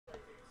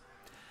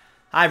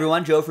Hi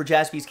everyone, Joe for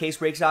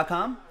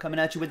JaspysCaseBreaks.com, coming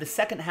at you with the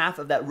second half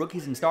of that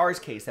Rookies and Stars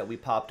case that we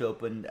popped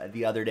open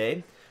the other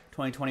day.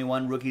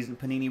 2021 Rookies and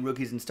Panini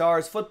Rookies and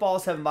Stars Football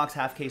 7-box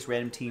half case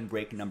random team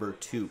break number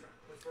 2.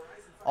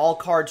 All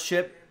cards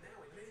ship,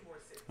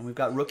 and we've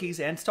got Rookies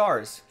and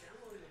Stars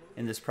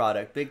in this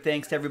product. Big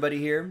thanks to everybody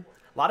here.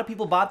 A lot of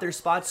people bought their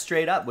spots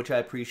straight up, which I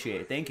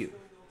appreciate. Thank you.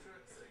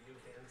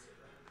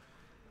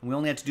 And we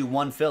only had to do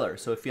one filler,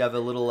 so if you have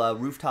a little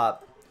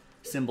rooftop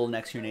symbol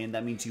next to your name,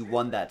 that means you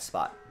won that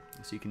spot.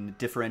 So you can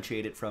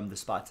differentiate it from the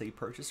spots that you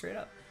purchased straight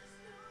up.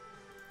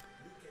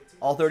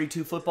 All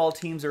 32 football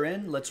teams are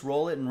in. Let's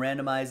roll it and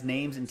randomize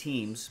names and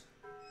teams.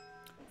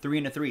 3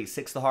 and a 3,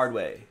 6 the hard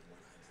way.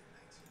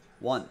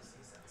 1,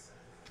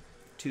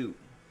 2,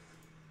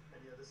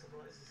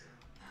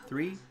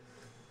 3,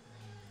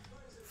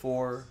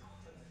 4,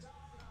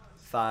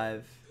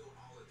 5,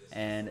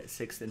 and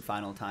 6th and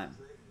final time.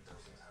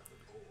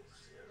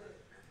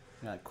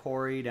 We got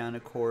Corey down to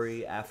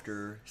Corey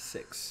after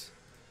 6.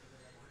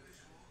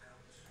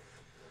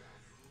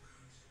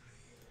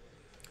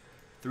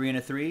 3 and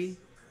a 3,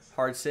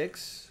 hard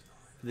 6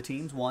 for the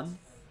teams. 1,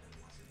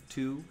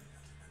 2,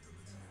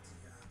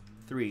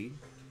 3,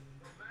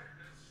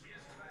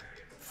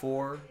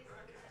 4,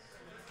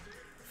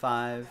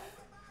 5,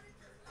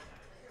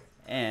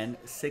 and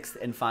 6th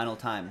and final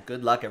time.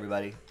 Good luck,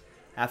 everybody.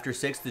 After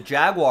 6, the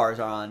Jaguars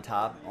are on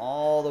top,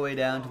 all the way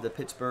down to the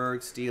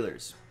Pittsburgh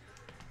Steelers.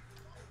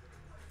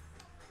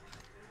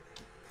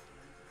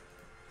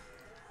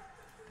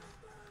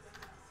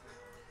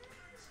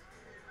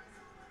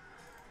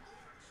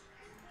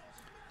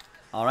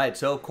 All right,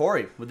 so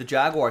Corey with the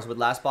Jaguars with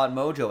Last Spot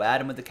Mojo,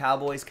 Adam with the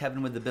Cowboys,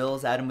 Kevin with the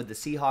Bills, Adam with the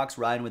Seahawks,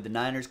 Ryan with the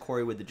Niners,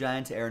 Corey with the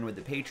Giants, Aaron with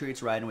the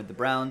Patriots, Ryan with the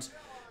Browns,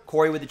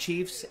 Corey with the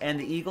Chiefs and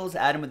the Eagles,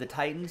 Adam with the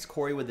Titans,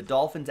 Corey with the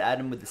Dolphins,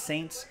 Adam with the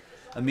Saints,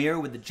 Amir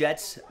with the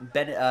Jets,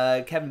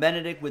 Kevin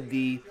Benedict with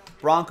the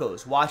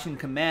Broncos, Washington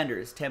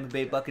Commanders, Tampa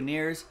Bay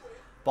Buccaneers,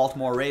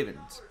 Baltimore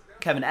Ravens,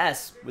 Kevin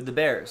S. with the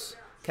Bears,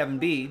 Kevin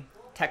B.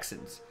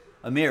 Texans,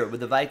 Amir with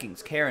the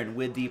Vikings, Karen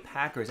with the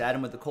Packers,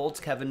 Adam with the Colts,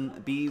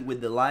 Kevin B.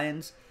 with the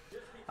Lions,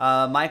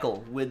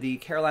 Michael with the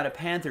Carolina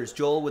Panthers,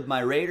 Joel with my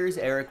Raiders,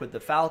 Eric with the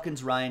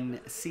Falcons, Ryan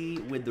C.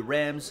 with the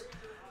Rams,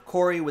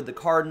 Corey with the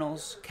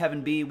Cardinals,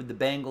 Kevin B. with the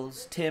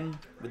Bengals, Tim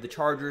with the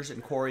Chargers,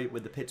 and Corey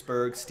with the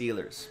Pittsburgh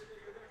Steelers.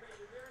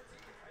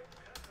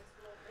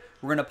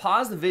 We're going to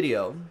pause the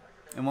video,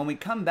 and when we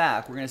come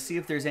back, we're going to see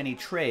if there's any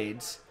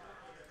trades,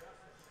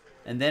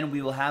 and then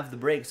we will have the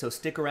break, so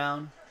stick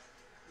around,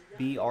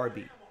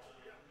 BRB.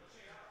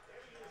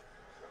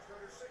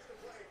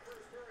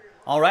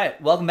 All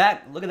right, welcome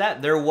back. Look at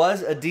that. There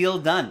was a deal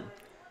done.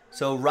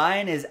 So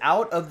Ryan is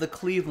out of the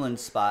Cleveland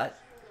spot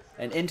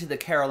and into the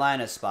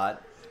Carolina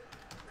spot.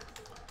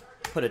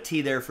 Put a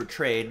T there for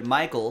trade.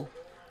 Michael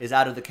is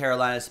out of the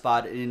Carolina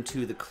spot and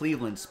into the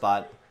Cleveland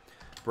spot.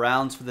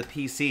 Browns for the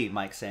PC,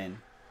 Mike's saying.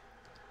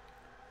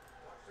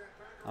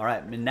 All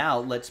right, and now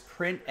let's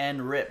print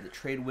and rip. The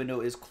trade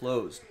window is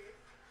closed.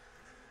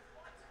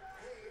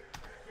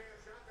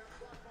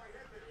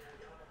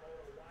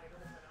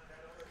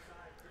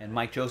 And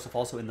Mike Joseph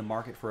also in the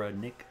market for a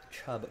Nick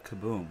Chubb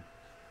Kaboom.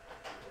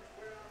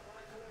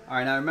 All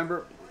right, now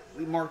remember,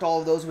 we marked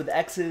all of those with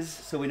X's,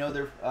 so we know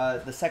they're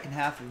the second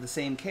half of the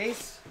same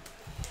case.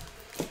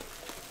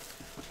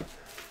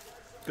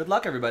 Good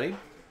luck, everybody.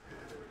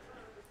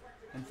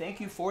 And thank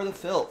you for the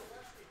fill.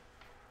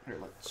 Here,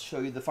 let's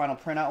show you the final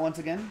printout once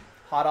again.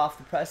 Hot off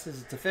the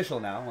presses. It's official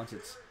now once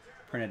it's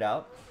printed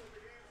out.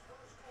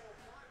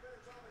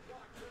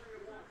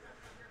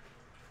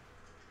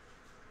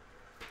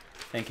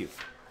 Thank you.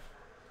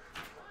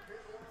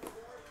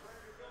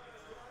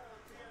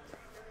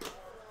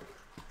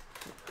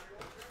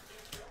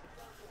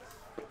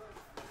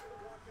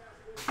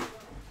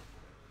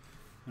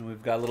 And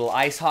we've got a little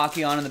ice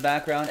hockey on in the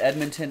background.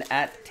 Edmonton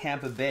at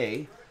Tampa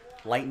Bay.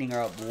 Lightning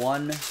are up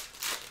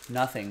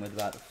 1-0 with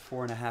about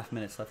 4.5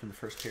 minutes left in the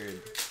first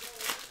period.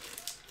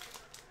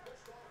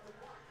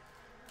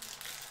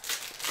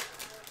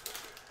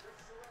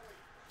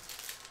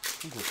 I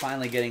think we're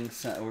finally getting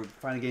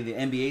the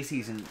NBA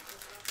season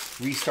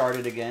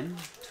restarted again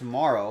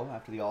tomorrow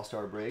after the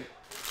All-Star break.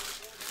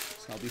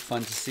 So that'll be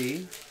fun to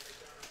see.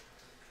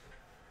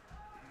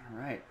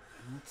 All right,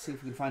 let's see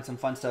if we can find some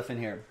fun stuff in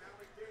here.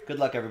 Good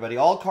luck, everybody.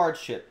 All cards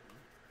ship.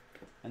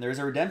 And there's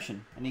a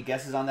redemption. Any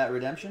guesses on that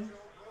redemption?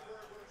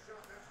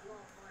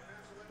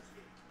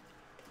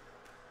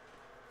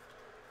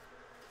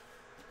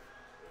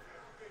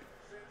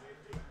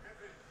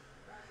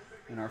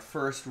 And our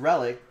first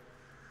relic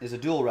is a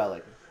dual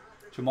relic.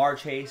 Jamar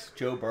Chase,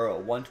 Joe Burrow,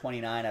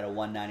 129 out of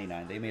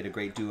 199. They made a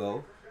great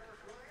duo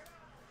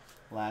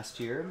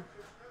last year.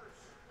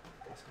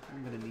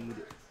 I'm going to need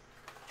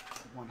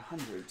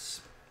 100s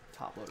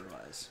top loader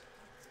wise.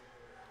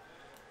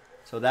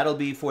 So that'll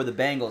be for the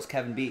Bengals,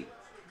 Kevin B.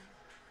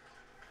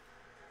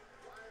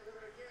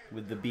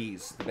 With the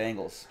B's, the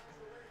Bengals.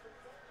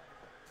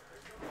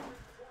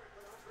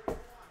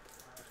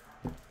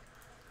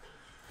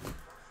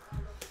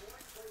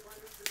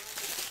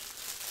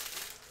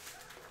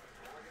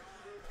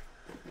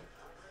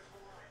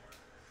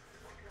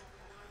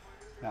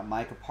 Got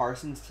Micah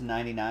Parsons to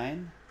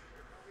 99.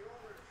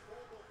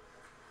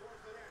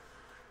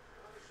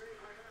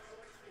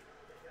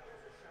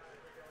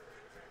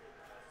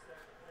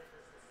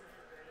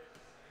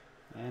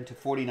 And to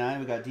 49,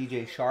 we got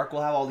DJ Shark.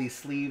 We'll have all these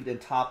sleeved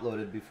and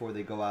top-loaded before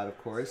they go out, of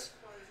course.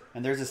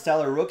 And there's a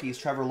stellar rookies,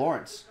 Trevor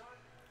Lawrence.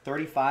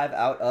 35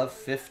 out of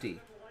 50.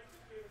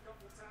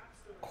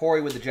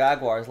 Corey with the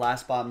Jaguars,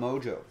 last spot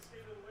mojo.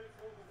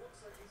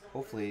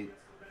 Hopefully,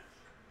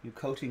 you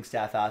coaching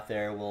staff out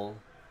there will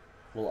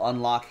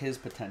unlock his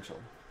potential.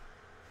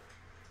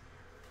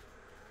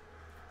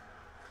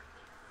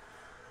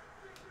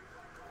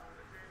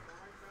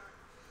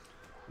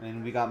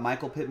 And we got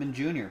Michael Pittman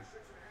Jr.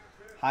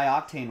 High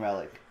Octane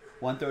Relic.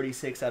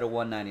 136 out of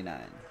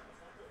 199.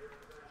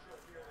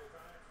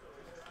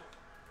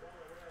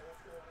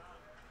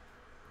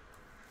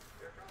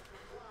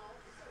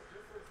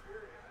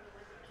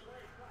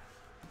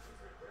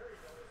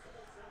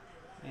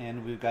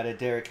 And we've got a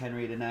Derrick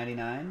Henry to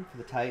 99 for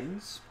the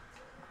Titans.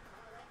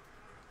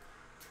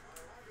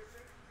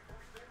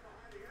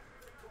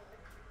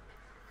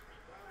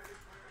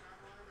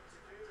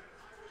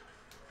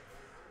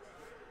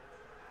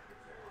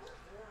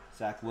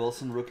 Zach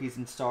Wilson, rookies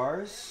and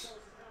stars.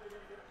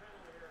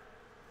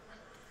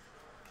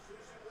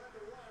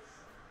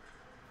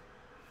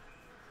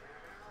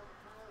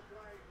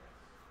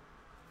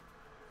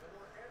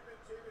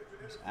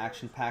 There's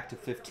action pack to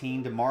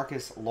 15,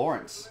 DeMarcus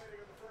Lawrence.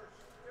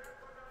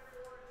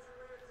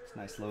 It's a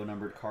nice low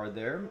numbered card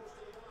there.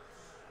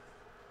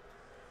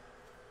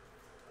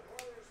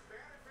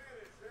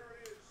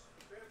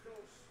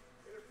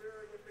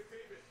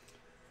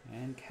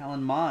 And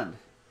Kellen Mond.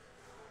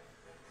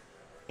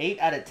 8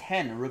 out of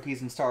 10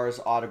 rookies and stars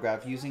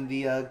autograph using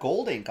the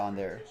gold ink on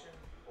there.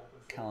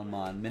 Kellen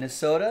Mond.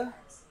 Minnesota,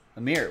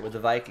 Amir with the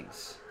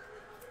Vikings.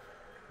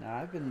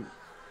 Now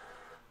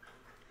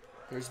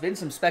there's been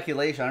some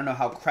speculation. I don't know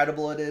how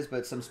credible it is,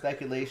 but some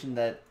speculation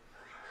that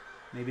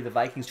maybe the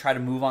Vikings try to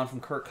move on from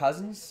Kirk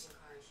Cousins.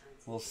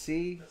 We'll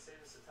see.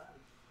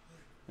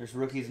 There's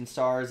rookies and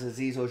stars,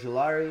 Azeez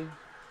Ojulari.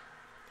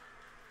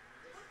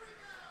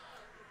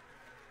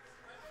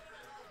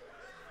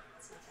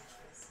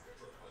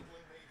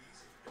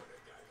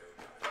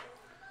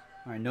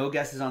 All right, no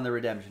guesses on the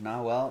redemption.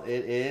 Huh? Well,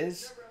 it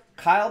is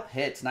Kyle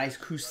Pitts. Nice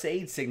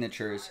Crusade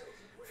signatures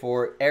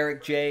for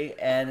Eric J.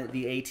 and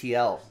the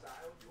ATL.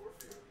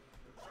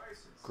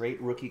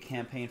 Great rookie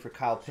campaign for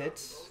Kyle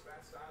Pitts.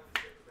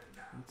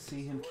 Let's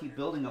see him keep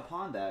building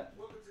upon that.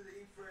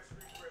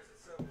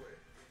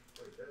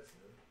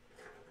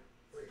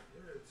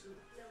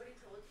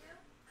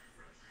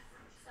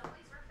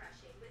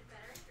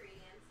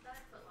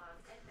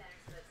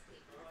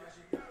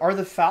 Are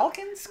the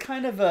Falcons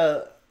kind of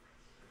a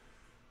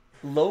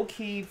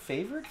low-key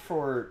favorite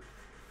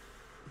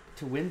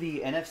to win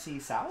the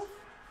NFC South?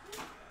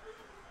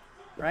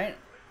 Right?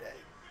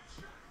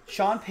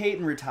 Sean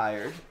Payton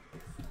retired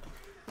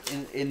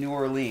in New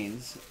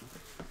Orleans,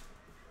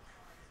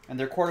 and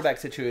their quarterback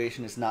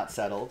situation is not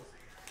settled.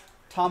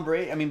 Tom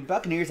Brady, I mean,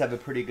 Buccaneers have a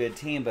pretty good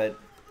team, but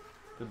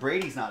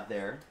Brady's not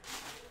there.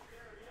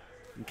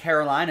 And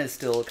Carolina's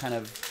still kind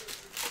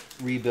of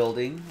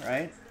rebuilding,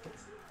 right?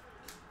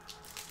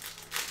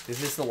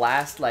 Is this the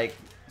last, like,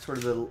 sort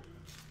of the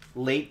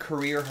late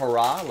career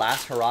hurrah,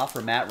 last hurrah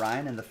for Matt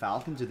Ryan and the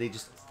Falcons? Do they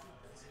just,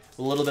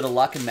 a little bit of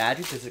luck and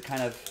magic, does it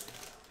kind of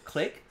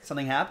click?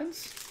 Something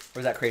happens? Or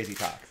is that crazy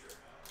talk?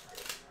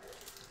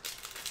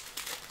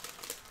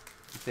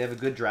 If they have a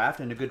good draft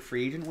and a good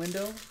free agent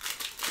window,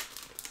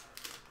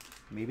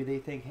 maybe they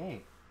think,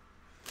 hey,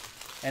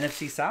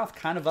 NFC South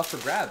kind of up for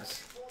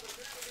grabs.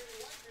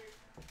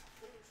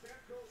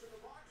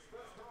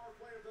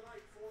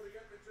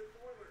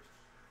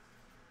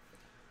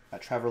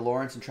 Got Trevor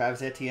Lawrence and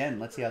Travis Etienne.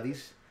 Let's see how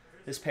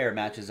this pair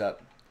matches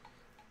up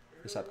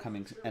this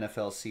upcoming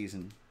NFL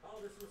season.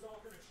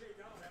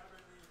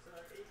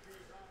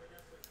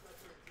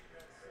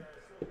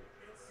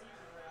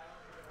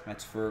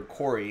 That's for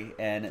Corey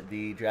and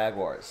the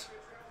Jaguars.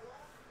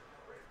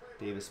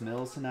 Davis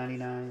Mills to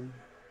 99.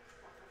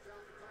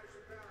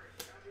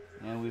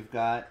 And we've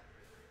got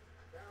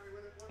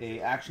a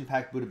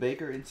action-packed Buda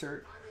Baker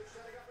insert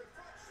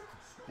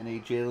and a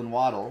Jalen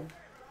Waddle.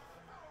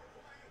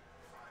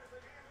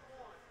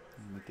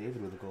 And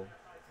McDavid with a goal.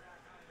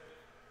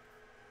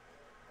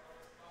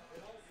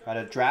 Got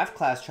a draft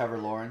class Trevor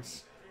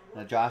Lawrence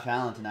and a Josh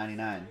Allen to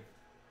 99.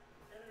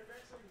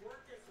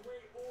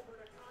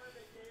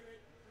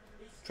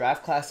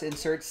 Draft class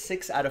insert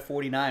 6 out of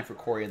 49 for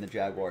Corey and the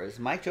Jaguars.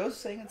 Mike Joe's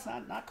saying it's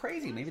not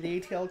crazy. Maybe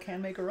the ATL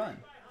can make a run.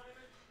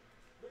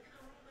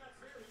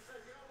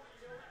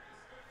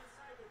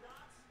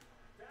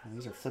 And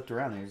these are flipped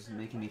around. They're just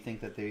making me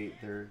think that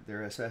they're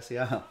a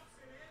SEO.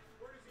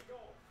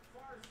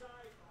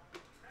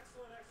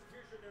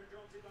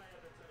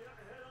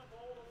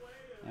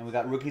 And we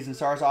got rookies and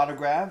stars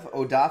autograph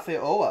Odafe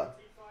Owa.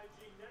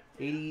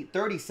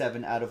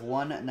 37 out of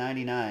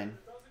 199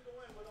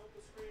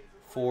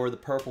 for the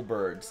Purple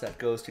Birds. That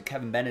goes to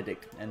Kevin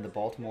Benedict and the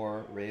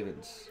Baltimore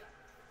Ravens.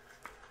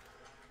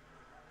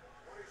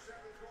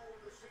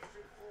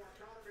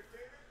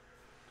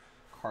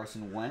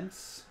 Carson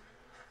Wentz.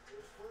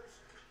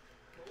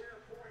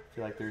 I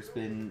feel like there's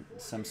been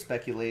some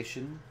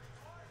speculation.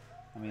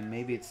 I mean,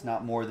 maybe it's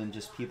not more than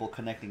just people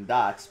connecting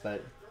dots,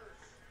 but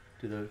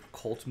do the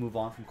Colts move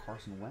on from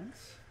Carson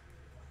Wentz?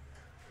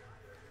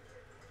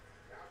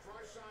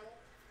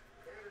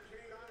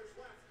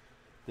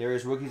 There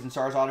is Rookies and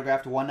Stars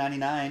autograph to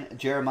 199,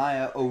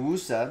 Jeremiah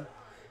Owusu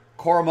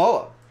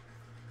Koromoa.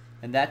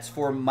 And that's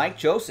for Mike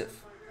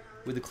Joseph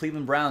with the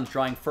Cleveland Browns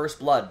drawing first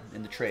blood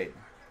in the trade.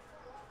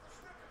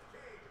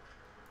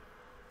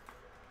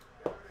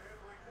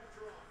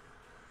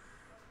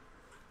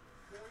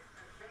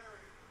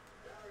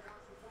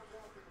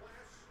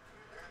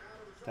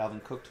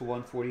 Dalvin Cook to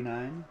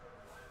 149.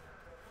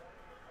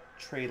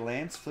 Trey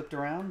Lance flipped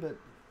around, but...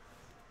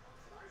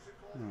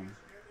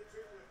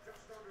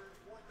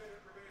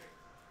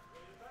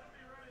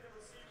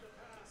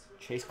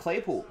 Chase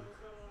Claypool.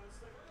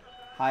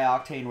 High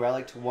Octane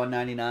Relic to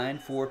 199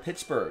 for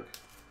Pittsburgh.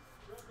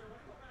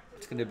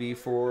 It's going to be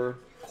for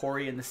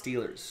Corey and the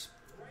Steelers.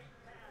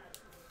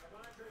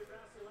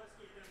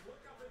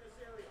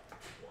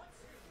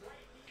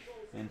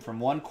 And from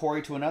one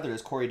Corey to another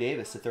is Corey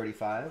Davis to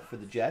 35 for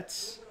the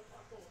Jets.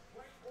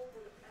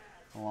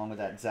 Along with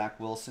that Zach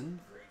Wilson.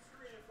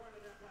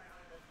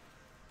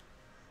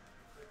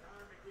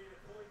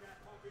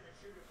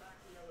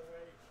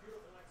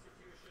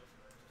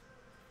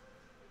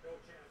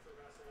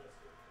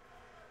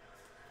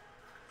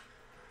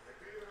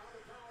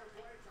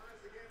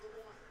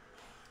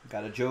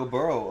 Got a Joe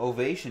Burrow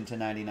ovation to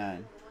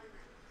 99.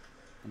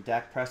 And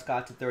Dak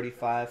Prescott to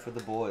 35 for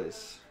the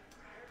boys.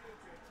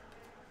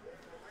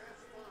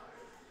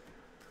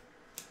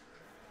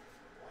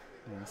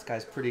 Yeah, this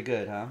guy's pretty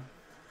good, huh?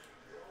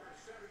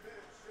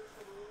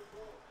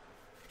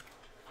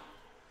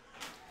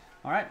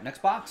 All right,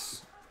 next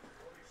box.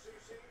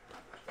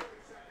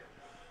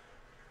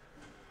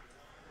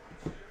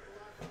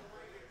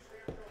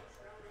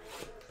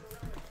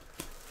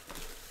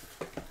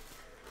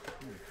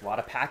 A lot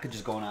of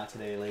packages going out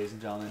today, ladies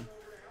and gentlemen.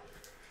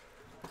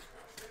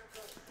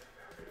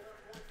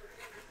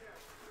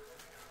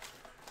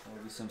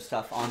 There'll be some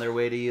stuff on their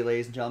way to you,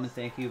 ladies and gentlemen.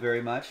 Thank you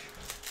very much.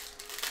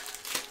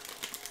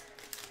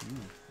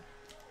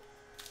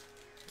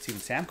 It's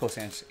even Samco's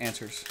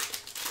answers.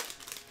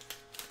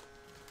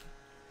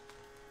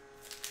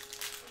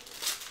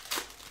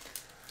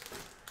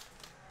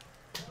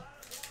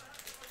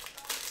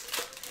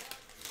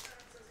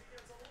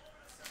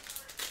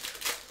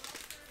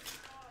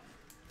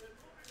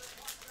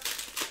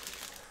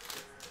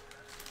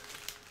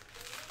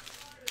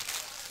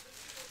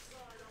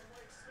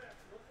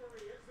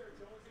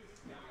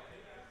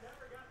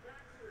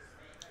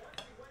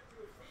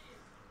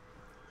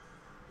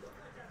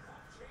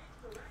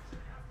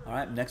 All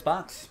right, next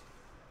box.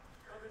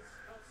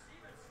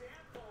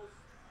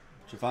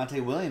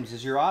 Javonte Williams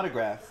is your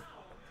autograph.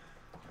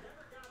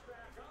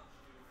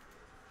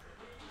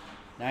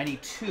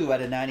 92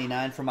 out of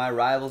 99 for my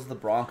rivals, the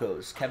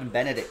Broncos. Kevin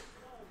Benedict.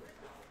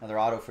 Another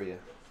auto for you.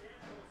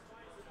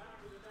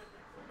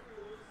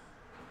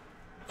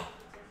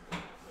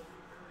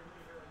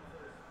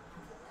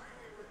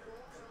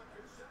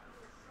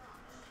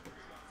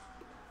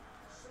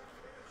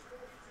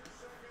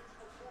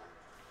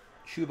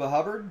 Chuba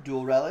Hubbard,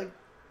 dual relic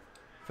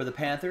for the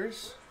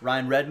Panthers.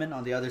 Ryan Redmond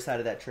on the other side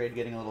of that trade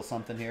getting a little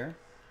something here.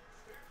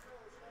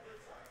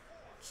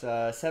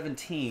 It's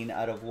 17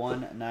 out of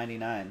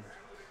 199.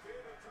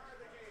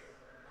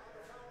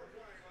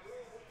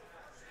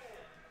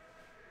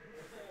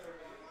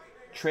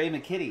 Trey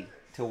McKitty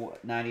to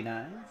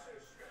 99.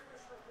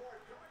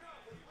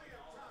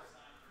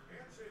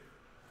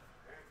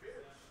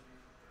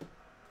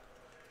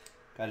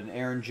 Got an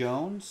Aaron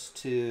Jones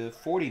to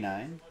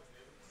 49.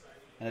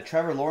 And a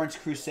Trevor Lawrence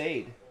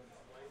Crusade.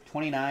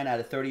 29 out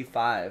of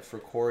 35 for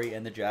Corey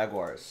and the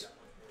Jaguars.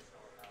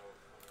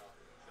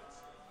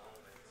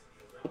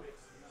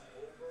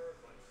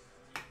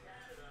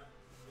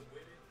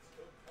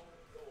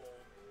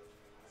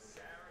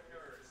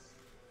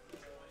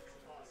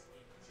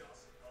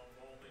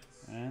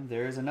 And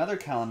there's another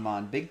Kellen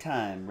Mond, big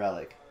time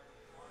relic.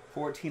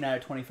 14 out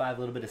of 25, a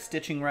little bit of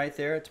stitching right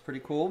there. It's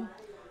pretty cool.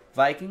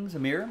 Vikings,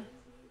 Amir.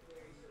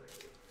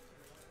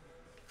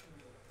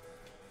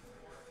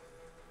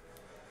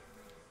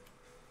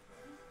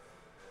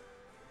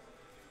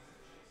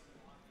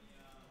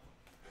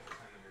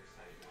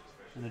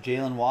 And a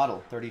Jalen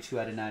Waddle, 32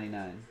 out of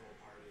 99.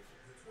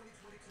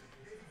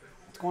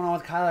 What's going on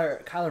with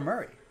Kyler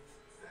Murray?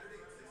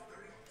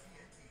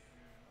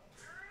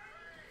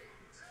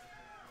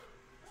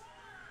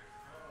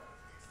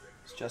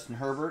 It's Justin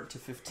Herbert to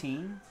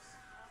 15.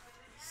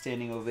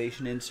 Standing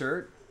ovation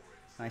insert.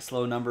 Nice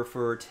low number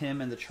for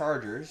Tim and the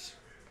Chargers.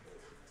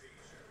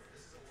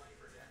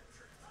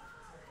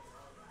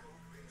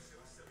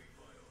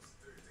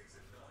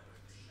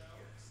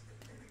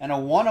 And a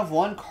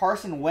 1/1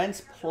 Carson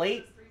Wentz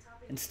plate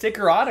and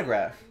sticker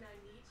autograph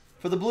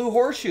for the Blue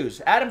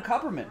Horseshoes, Adam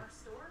Kupperman.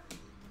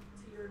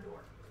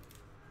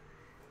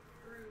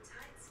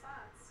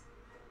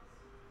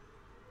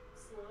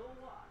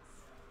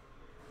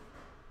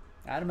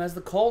 Adam has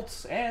the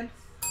Colts, and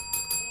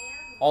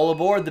all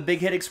aboard the Big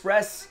Hit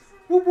Express.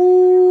 Woo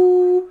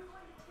woo!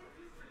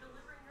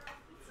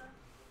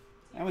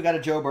 And we got a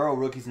Joe Burrow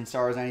Rookies and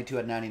Stars 92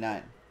 at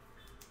 99.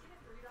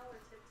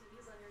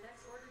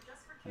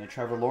 And a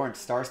Trevor Lawrence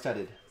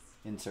star-studded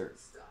insert.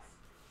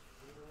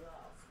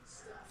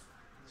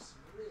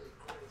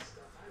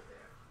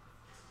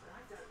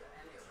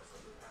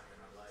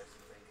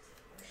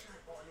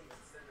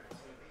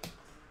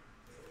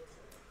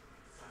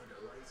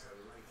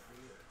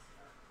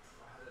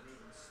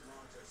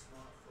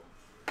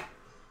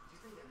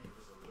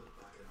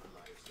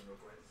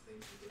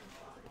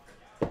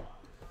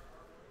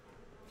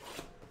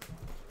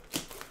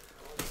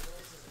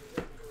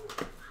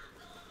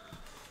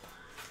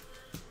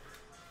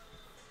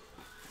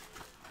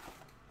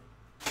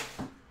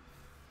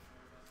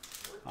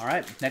 All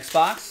right, next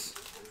box.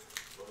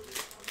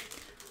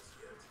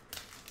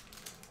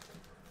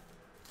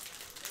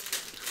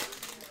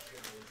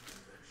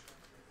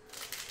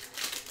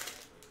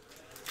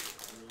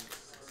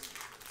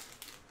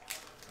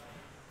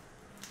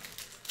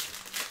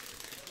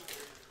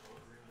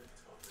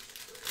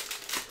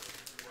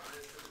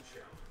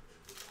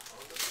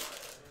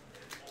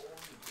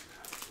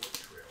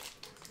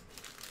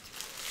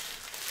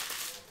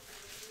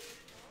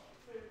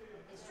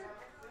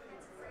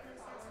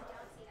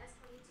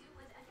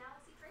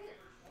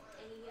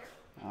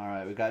 All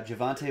right, we got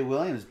Javonte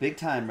Williams, big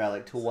time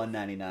relic to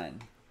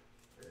 199.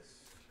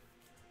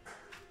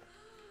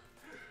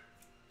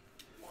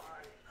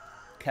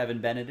 Kevin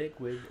Benedict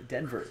with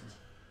Denver.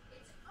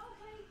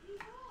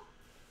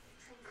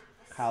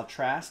 Kyle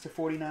Trask to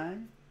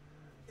 49.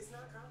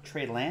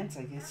 Trey Lance,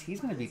 I guess he's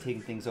going to be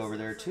taking things over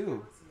there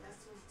too.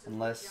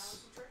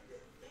 Unless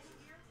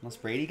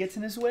Brady gets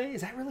in his way.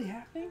 Is that really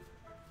happening?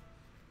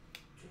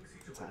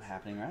 It's not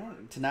happening,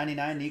 right? To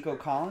 99, Nico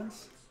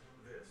Collins.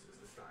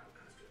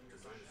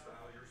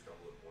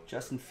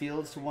 Justin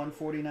Fields to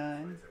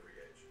 149.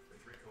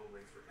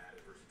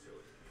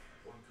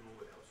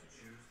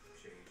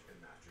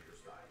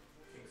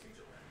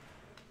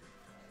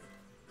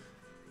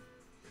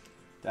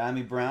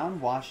 Diami Brown,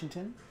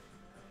 Washington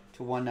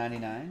to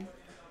 199.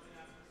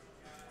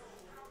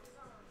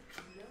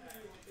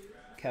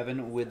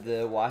 Kevin with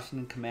the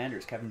Washington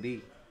Commanders, Kevin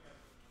B.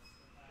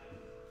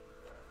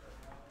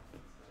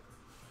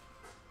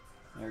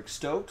 Eric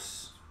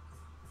Stokes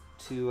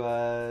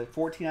to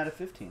 14 out of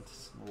 15.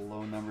 It's a little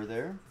low number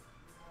there.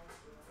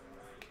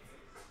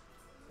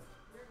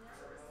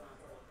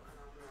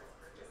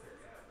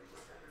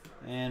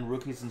 And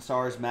Rookies and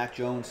Stars, Mac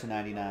Jones to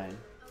 99.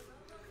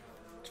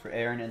 It's for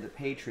Aaron and the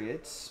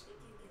Patriots.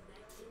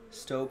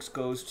 Stokes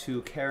goes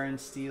to Karen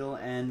Steele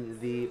and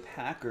the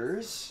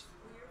Packers.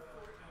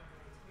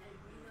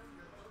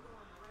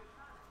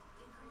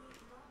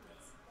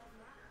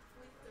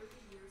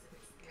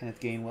 Kenneth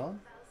Gainwell.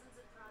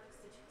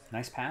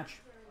 Nice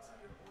patch.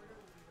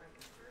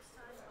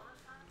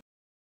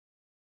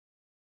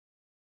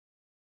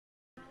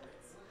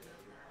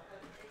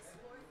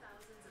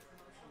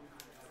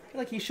 I feel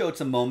like he showed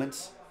some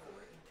moments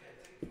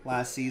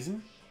last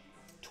season.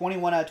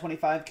 21 out of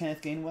 25,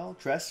 Kenneth Gainwell.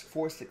 Dress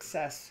for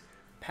success.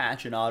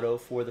 Patch and auto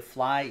for the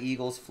Fly,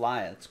 Eagles,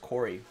 Fly. That's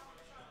Corey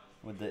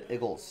with the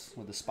Eagles,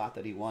 with the spot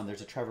that he won.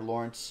 There's a Trevor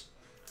Lawrence,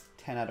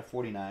 10 out of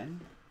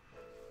 49.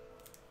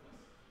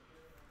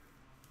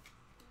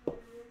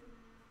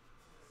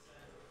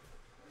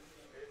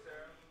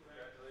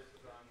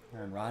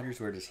 Aaron Rodgers,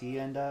 where does he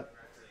end up?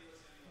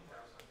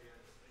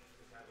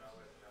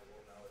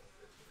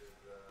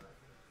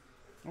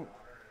 Oh.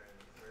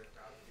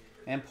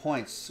 And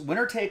points.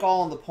 Winner take all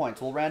on the points.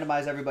 We'll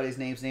randomize everybody's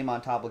names. Name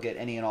on top will get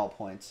any and all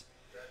points.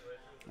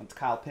 That's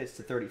Kyle Pitts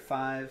to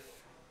 35.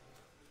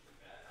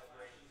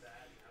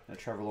 And a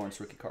Trevor Lawrence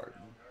rookie card.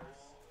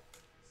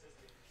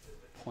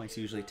 Points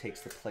usually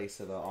takes the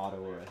place of an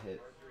auto or a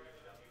hit.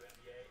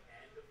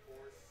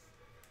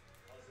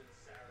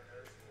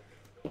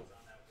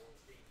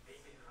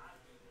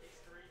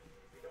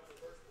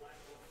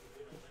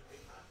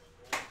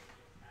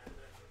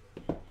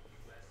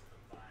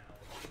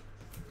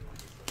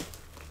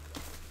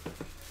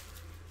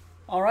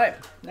 All right,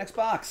 next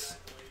box.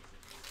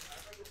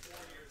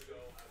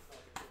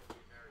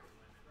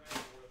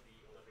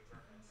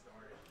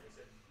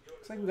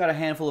 Looks like we've got a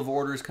handful of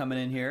orders coming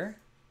in here.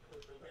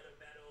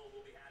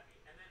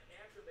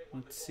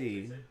 Let's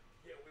see.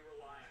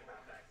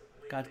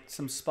 Got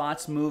some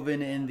spots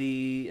moving in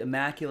the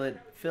Immaculate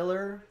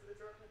Filler.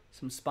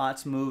 Some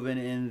spots moving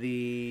in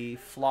the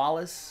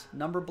Flawless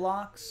number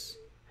blocks.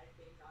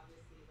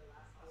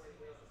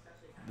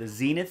 The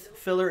Zenith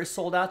filler is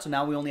sold out, so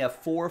now we only have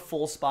 4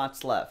 full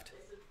spots left.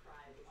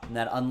 And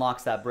that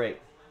unlocks that break.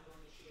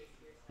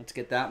 Let's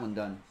get that one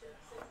done.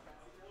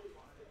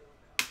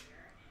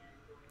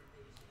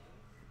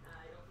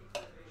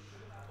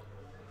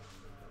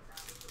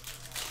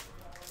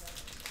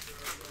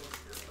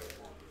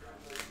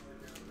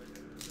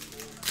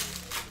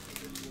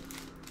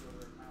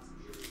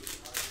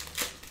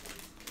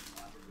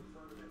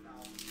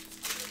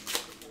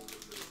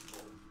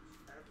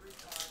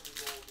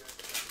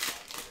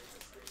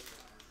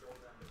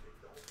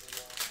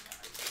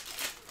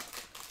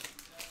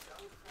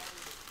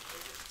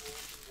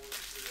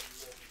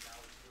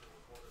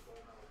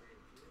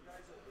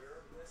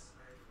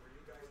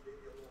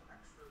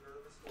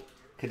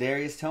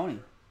 Kadarius Toney.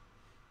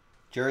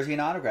 Jersey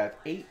and autograph.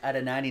 8 out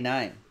of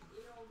 99.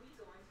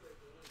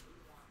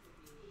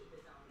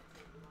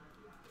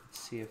 Let's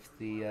see if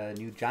the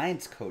new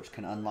Giants coach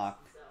can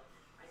unlock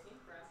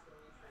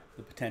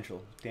the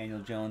potential. Daniel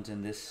Jones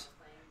and this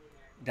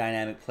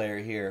dynamic player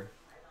here.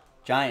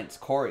 Giants,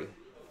 Corey.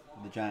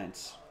 The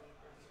Giants.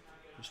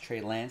 There's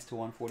Trey Lance to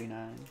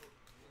 149.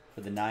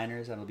 For the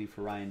Niners, that'll be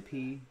for Ryan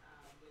P.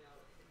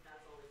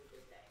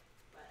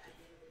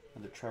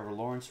 Another Trevor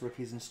Lawrence,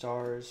 rookies and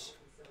stars.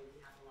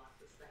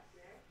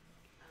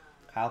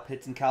 Kyle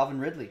Pitts and Calvin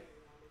Ridley.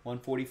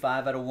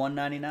 145 out of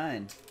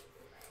 199.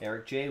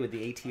 Eric J with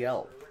the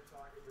ATL.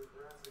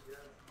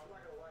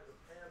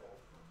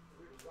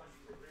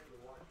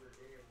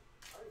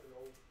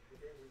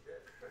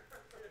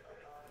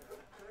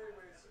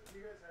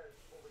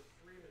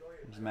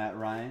 There's Matt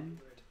Ryan,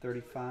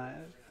 35.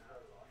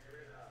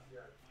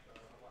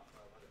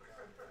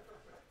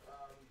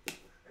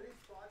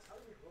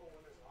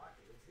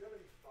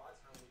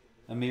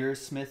 Amir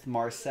Smith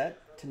Marset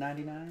to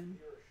 99.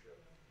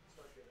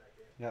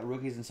 We got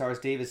rookies and stars.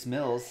 Davis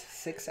Mills,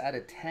 6 out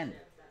of 10.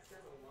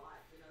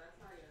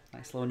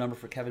 Nice low number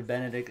for Kevin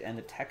Benedict and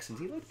the Texans.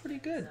 He looked pretty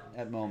good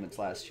at moments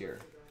last year.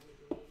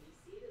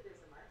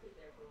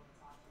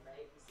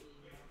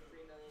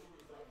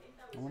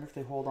 I wonder if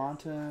they hold on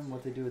to him,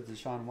 what they do with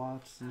Deshaun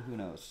Watson, who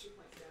knows.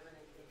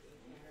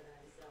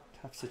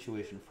 Tough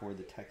situation for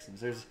the Texans.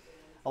 There's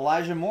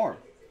Elijah Moore.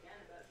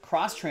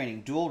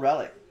 Cross-training, dual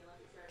relic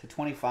to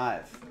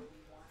 25.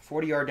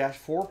 40-yard dash,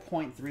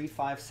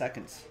 4.35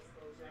 seconds.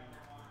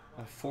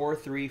 A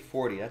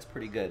 4.340, that's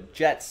pretty good.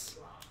 Jets,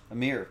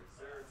 Amir.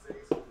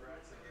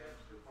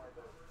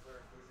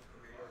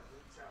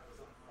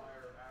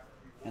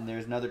 And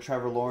there's another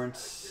Trevor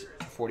Lawrence,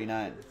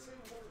 49.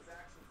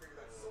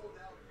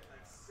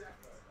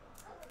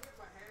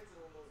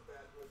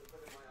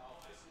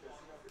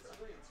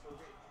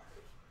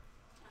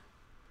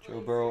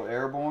 Joe Burrow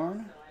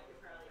Airborne.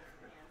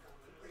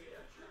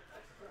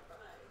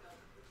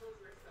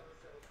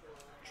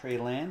 Trey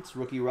Lance,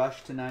 rookie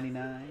rush to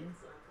 99.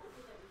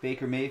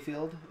 Baker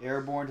Mayfield,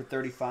 Airborne to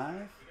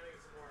 35.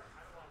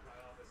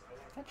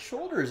 That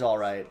shoulder is all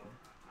right.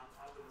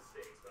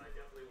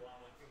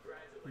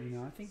 You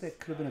know, I think that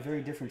could have been a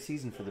very different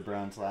season for the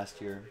Browns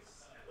last year.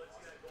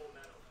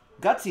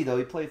 Gutsy, though,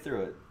 he played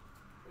through it.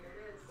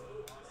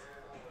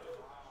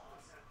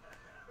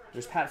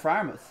 There's Pat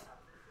Freiermuth.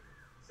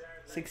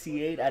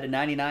 68 out of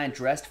 99,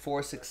 dressed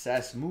for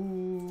success.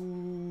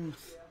 Smooth.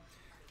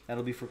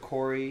 That'll be for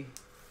Corey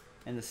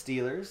and the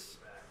Steelers.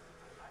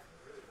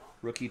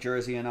 Rookie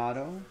jersey and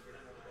auto.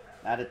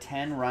 Out of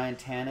 10, Ryan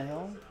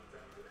Tannehill.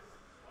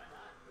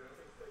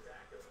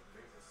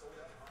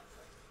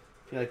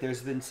 I feel like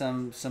there's been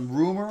some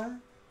rumor,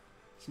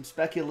 some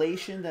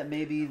speculation that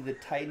maybe the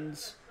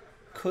Titans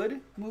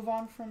could move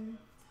on from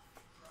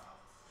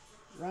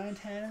Ryan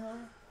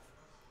Tannehill.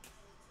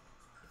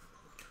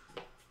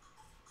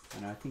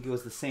 And I think it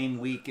was the same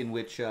week in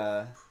which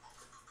I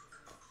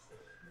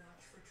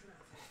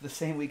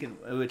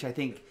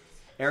think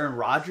Aaron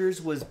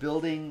Rodgers was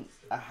building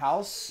a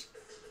house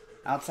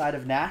outside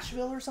of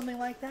Nashville or something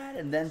like that,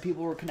 and then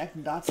people were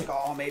connecting dots like,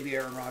 oh, maybe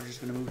Aaron Rodgers is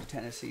going to move to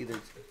Tennessee. I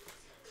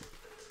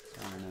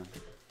don't know.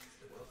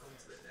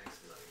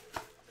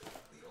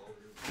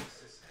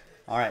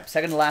 All right,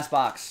 second to last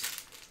box.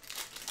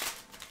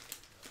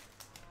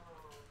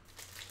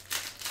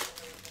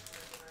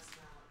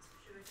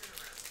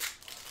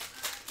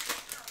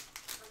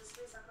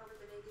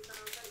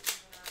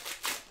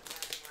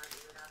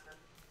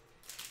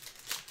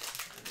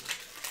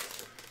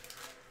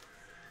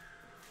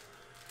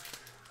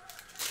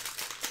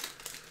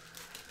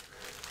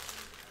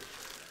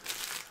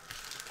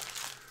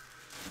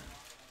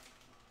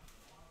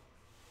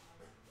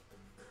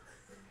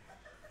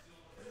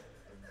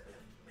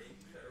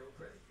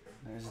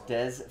 There's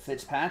Dez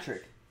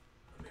Fitzpatrick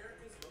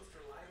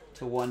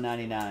to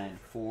 199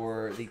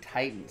 for the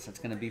Titans. That's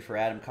going to be for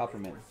Adam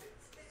Kupperman.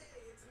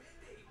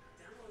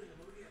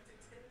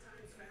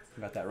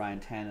 Got that Ryan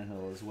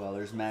Tannehill as well.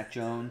 There's Mac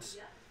Jones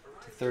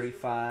to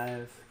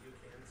 35.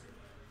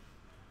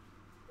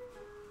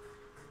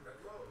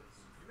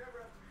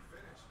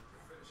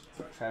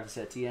 Travis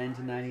Etienne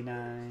to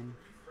 99.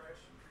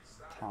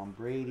 Tom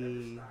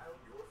Brady.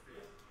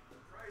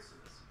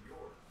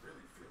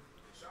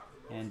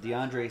 And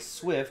DeAndre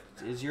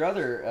Swift is your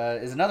other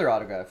is another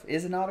autograph.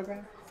 Is an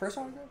autograph? First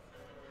autograph?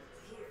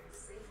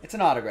 It's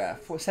an autograph.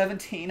 For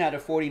 17 out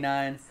of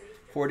 49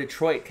 for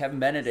Detroit. Kevin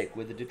Benedict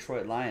with the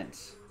Detroit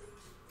Lions.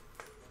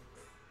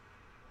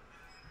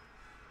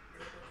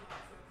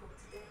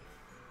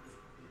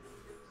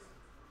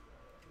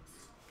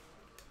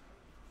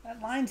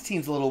 That Lions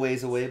team's a little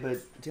ways away, but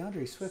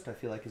DeAndre Swift I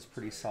feel like is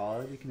pretty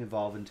solid. He can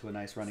evolve into a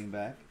nice running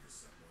back.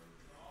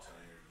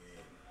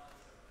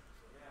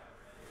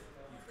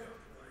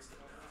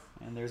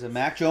 And there's a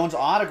Mac Jones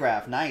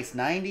autograph. Nice.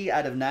 90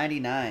 out of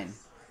 99.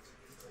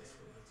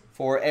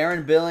 For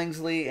Aaron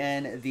Billingsley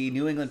and the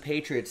New England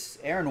Patriots.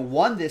 Aaron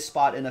won this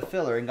spot in a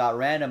filler and got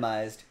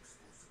randomized.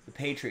 The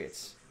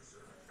Patriots.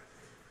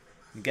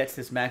 He gets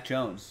this Mac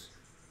Jones.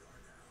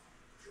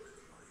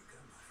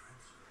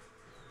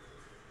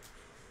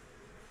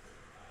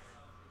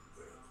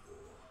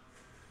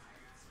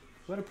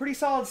 But a pretty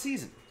solid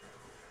season.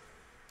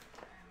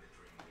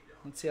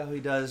 Let's see how he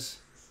does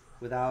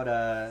without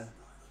Josh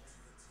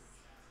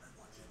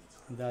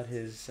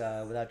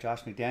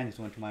McDaniels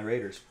went to my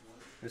Raiders.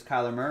 There's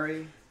Kyler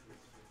Murray.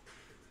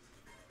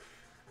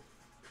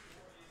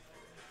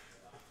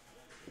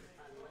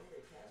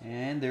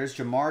 And there's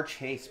Jamar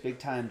Chase, big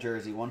time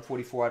jersey,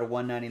 144 out of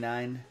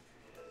 199.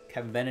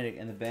 Kevin Benedict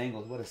and the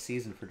Bengals. What a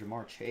season for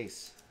Jamar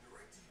Chase.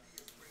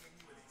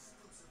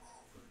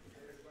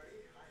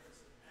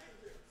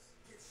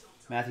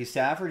 Matthew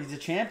Stafford, he's a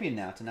champion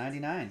now to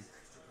 99.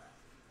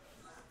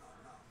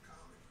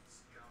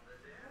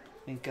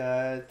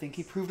 I think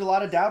he proved a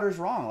lot of doubters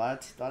wrong. A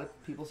lot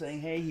of people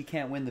saying, hey, he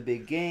can't win the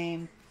big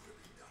game.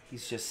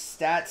 He's just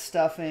stat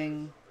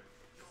stuffing.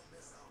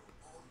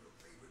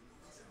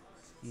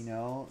 You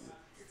know.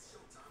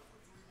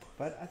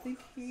 But I think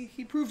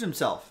he proved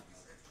himself.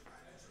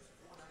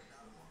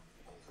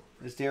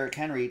 There's Derrick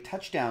Henry,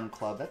 touchdown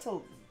club. That's a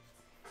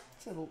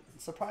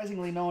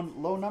surprisingly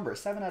low number,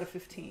 7 out of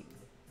 15.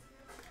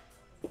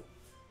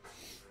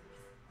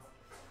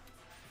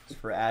 It's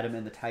for Adam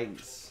and the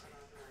Titans.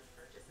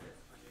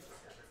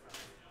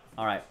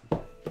 All right.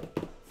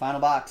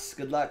 Final box.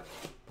 Good luck.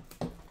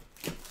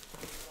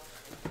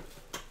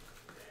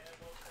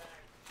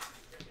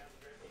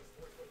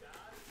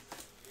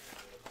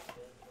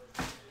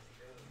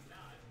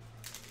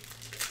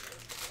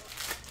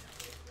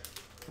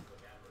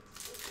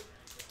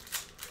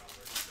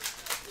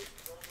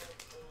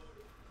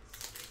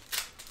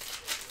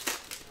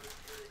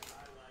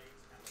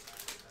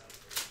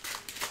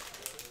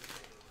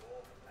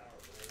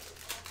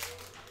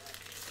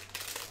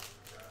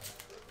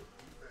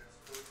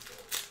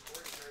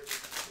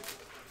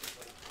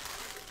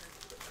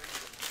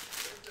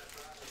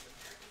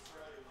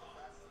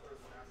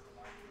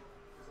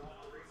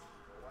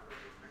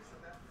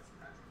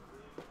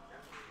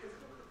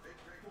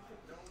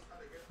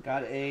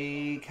 Got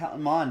a Count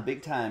 'em On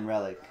big time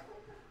relic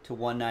to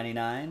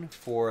 199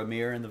 for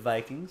Amir and the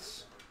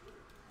Vikings.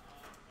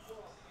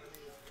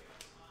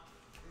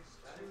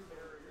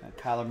 Got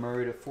Kyler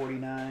Murray to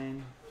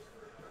 49.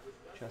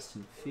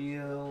 Justin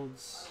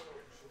Fields.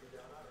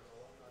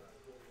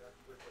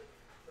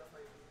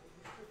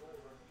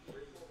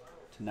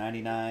 To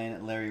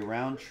 99, Larry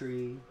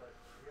Roundtree.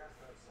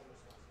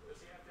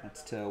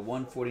 That's to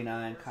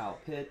 149, Kyle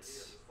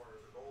Pitts.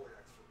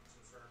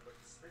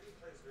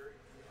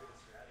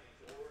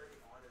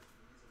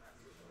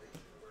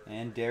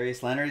 And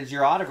Darius Leonard is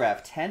your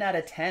autograph. 10 out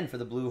of 10 for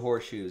the Blue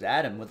Horseshoes.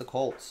 Adam with the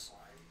Colts.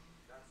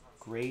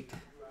 Great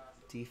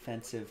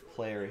defensive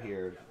player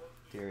here,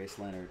 Darius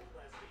Leonard.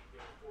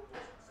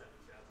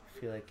 I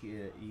feel like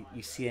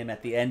you see him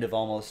at the end of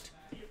almost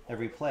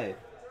every play.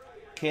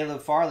 Caleb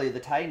Farley, the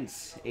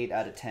Titans, 8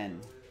 out of 10.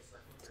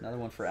 It's another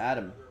one for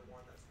Adam.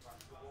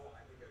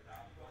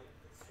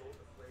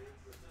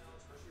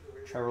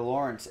 Trevor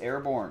Lawrence,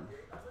 Airborne.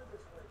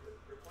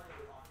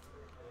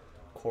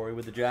 Corey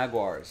with the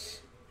Jaguars.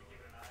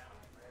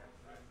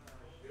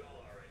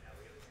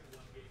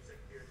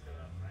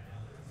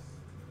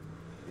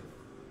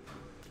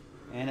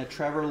 And a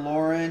Trevor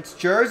Lawrence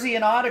jersey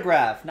and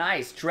autograph.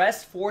 Nice.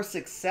 Dress for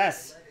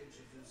success.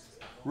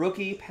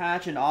 Rookie,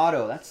 patch, and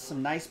auto. That's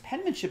some nice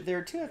penmanship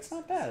there, too. It's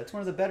not bad. It's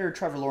one of the better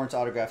Trevor Lawrence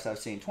autographs I've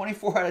seen.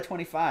 24 out of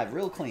 25.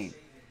 Real clean.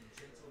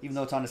 Even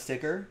though it's on a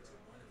sticker.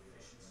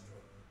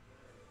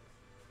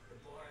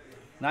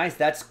 Nice.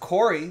 That's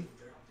Corey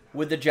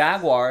with the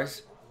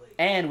Jaguars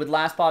and with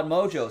Last Spot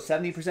Mojo.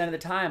 70% of the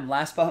time.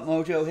 Last Spot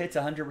Mojo hits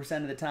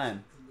 100% of the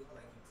time.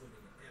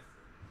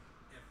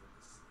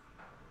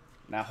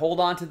 Now hold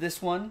on to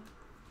this one,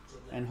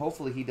 and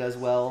hopefully he does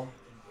well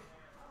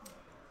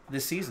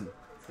this season.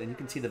 Then you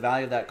can see the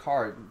value of that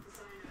card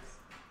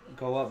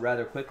go up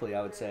rather quickly,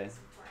 I would say.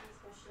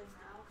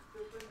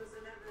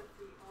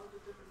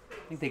 I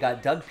think they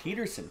got Doug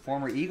Peterson,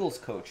 former Eagles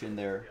coach, in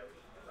there,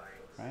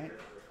 right?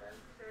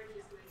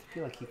 I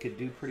feel like he could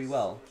do pretty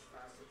well.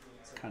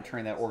 Kind of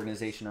turn that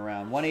organization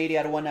around. 180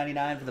 out of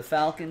 199 for the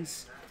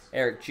Falcons.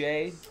 Eric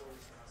J.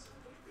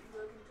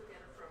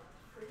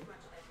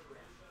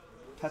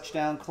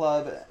 Touchdown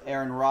Club,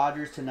 Aaron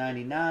Rodgers to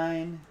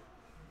 99.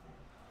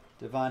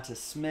 Devonta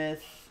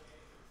Smith.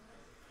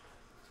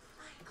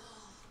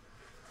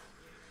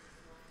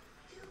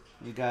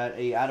 You got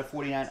a out of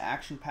 49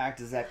 action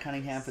packed Zach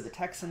Cunningham for the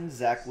Texans.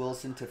 Zach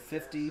Wilson to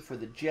 50 for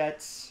the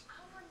Jets.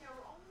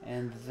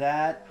 And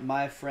that,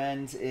 my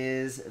friends,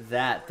 is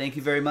that. Thank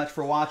you very much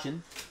for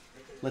watching.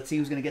 Let's see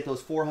who's going to get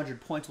those 400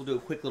 points. We'll do a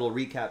quick little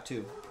recap,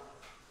 too.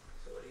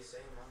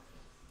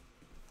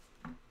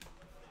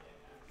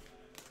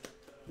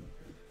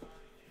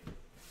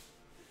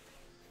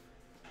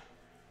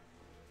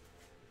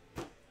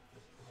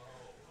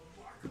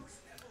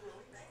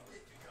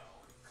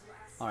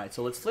 All right,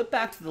 so let's flip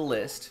back to the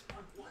list.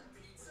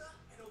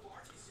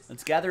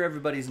 Let's gather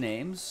everybody's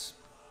names.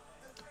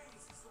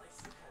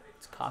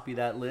 Let's copy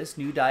that list.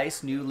 New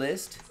dice, new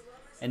list.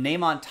 And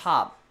name on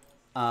top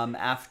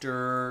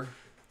after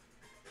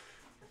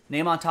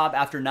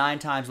 9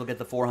 times will get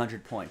the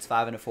 400 points.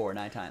 5 and a 4,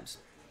 9 times.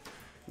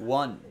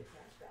 1,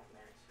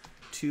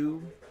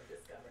 2,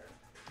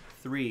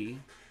 3,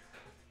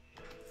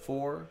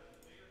 4,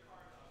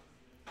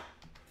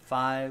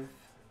 5,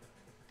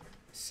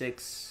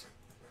 6,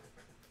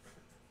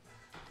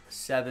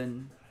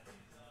 7,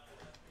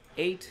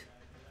 8,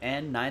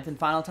 and 9th and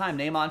final time.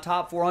 Name on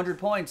top, 400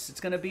 points.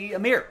 It's going to be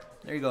Amir.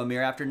 There you go,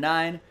 Amir. After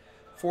 9,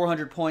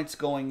 400 points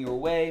going your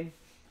way.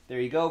 There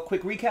you go.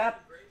 Quick recap.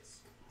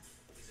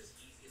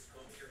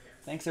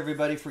 Thanks,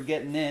 everybody, for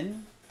getting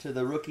in to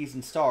the Rookies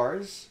and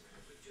Stars.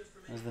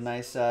 There's the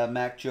nice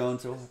Mac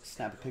Jones. Oh, let's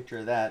snap a picture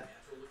of that.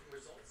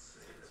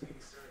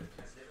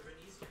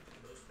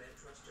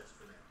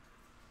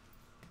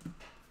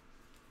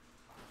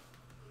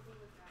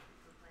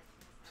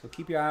 So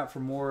keep your eye out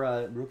for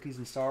more Rookies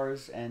and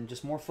Stars and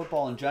just more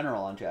football in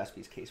general on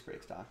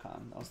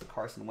JaspysCaseBreaks.com. That was the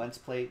Carson Wentz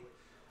plate.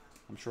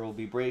 I'm sure we'll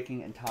be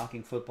breaking and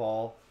talking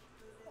football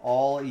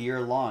all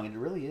year long. And it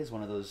really is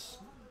one of those,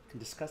 you can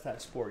discuss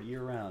that sport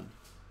year round.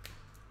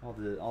 All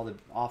the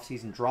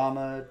off-season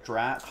drama,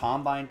 draft,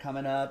 combine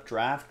coming up,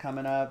 draft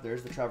coming up.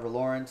 There's the Trevor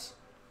Lawrence.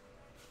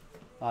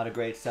 A lot of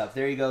great stuff.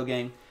 There you go,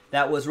 gang.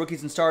 That was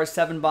Rookies and Stars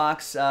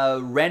 7-box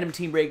random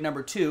team break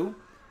number 2.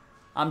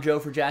 I'm Joe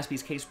for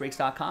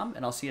JaspysCaseBreaks.com,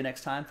 and I'll see you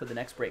next time for the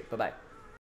next break. Bye-bye.